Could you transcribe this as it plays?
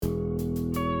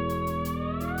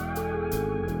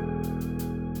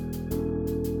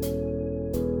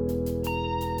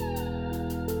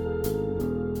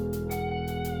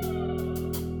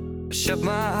shut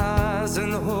my eyes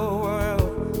and the whole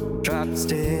world drops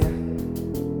dead.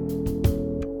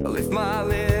 I lift my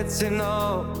lids and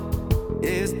all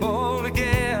is born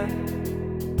again.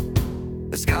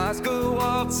 The skies go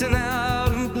waltzing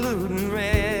out in blue and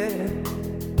red.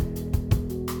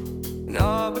 An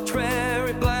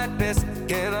arbitrary blackness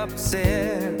can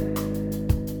upset.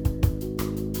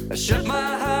 I shut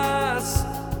my eyes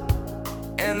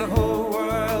and the whole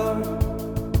world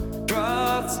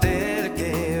drops dead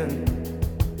again.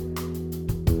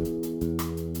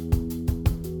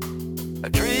 A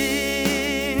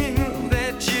dream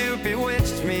that you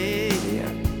bewitched me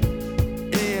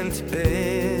into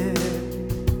bed.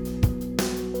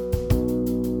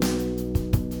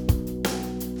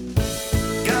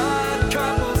 God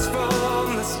troubles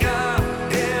from the sky,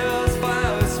 hills,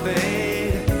 fires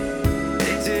fade.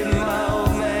 It's in my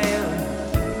old man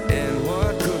and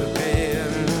what could have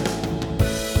been.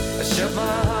 I shut my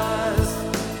eyes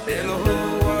in the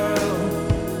whole world,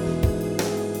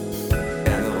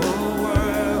 and the whole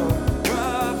world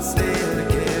drops dead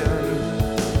again.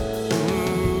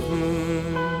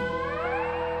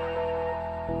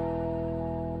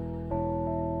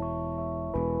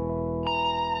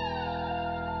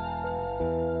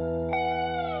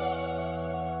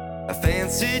 I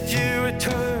fancied you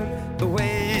returned the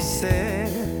way you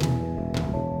said,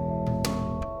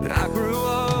 but I grew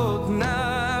old and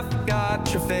I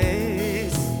forgot your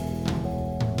face.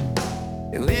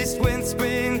 At least when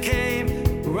spring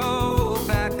came, roll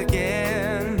back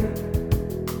again.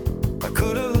 I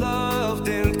could have loved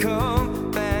and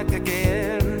come back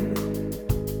again.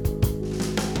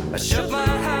 I shut my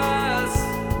eyes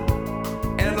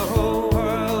and the whole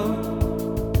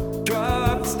world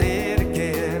drops dead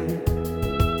again.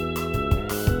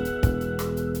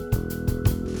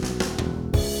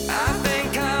 I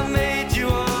think I made you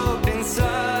up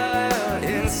inside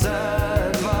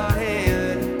my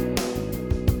head.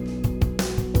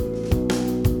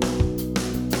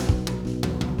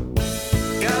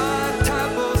 God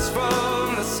topples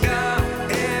from the sky,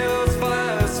 hills,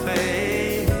 fires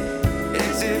fade.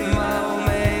 It's in my old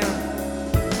man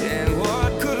and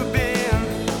what could have been.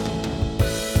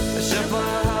 I shut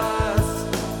my eyes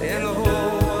and the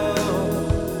whole world,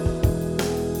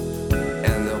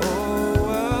 and the whole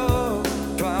world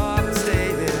drops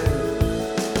dead.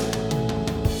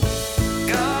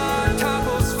 God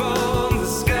topples from the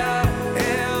sky,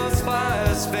 hills,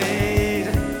 fires fade.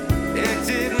 It's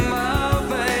in my old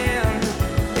man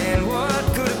and what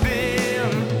could have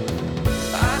been.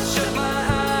 I shut my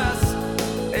eyes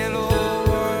and the whole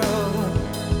world,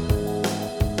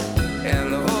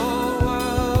 and the whole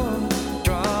world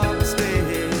drops dead.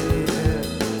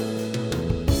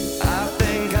 I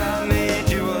think I made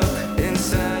you up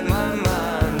inside my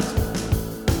mind.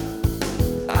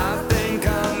 I think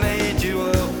I made you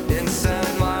up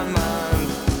inside my mind.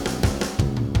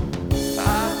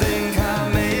 I think I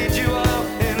made you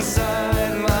up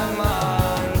inside my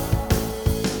mind.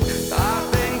 I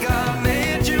think I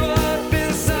made you up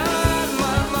inside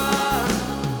my mind.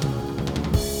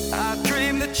 I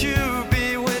dreamed that you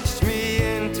bewitched me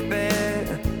into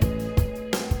bed.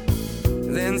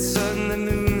 Then suddenly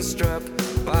moonstruck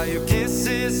by your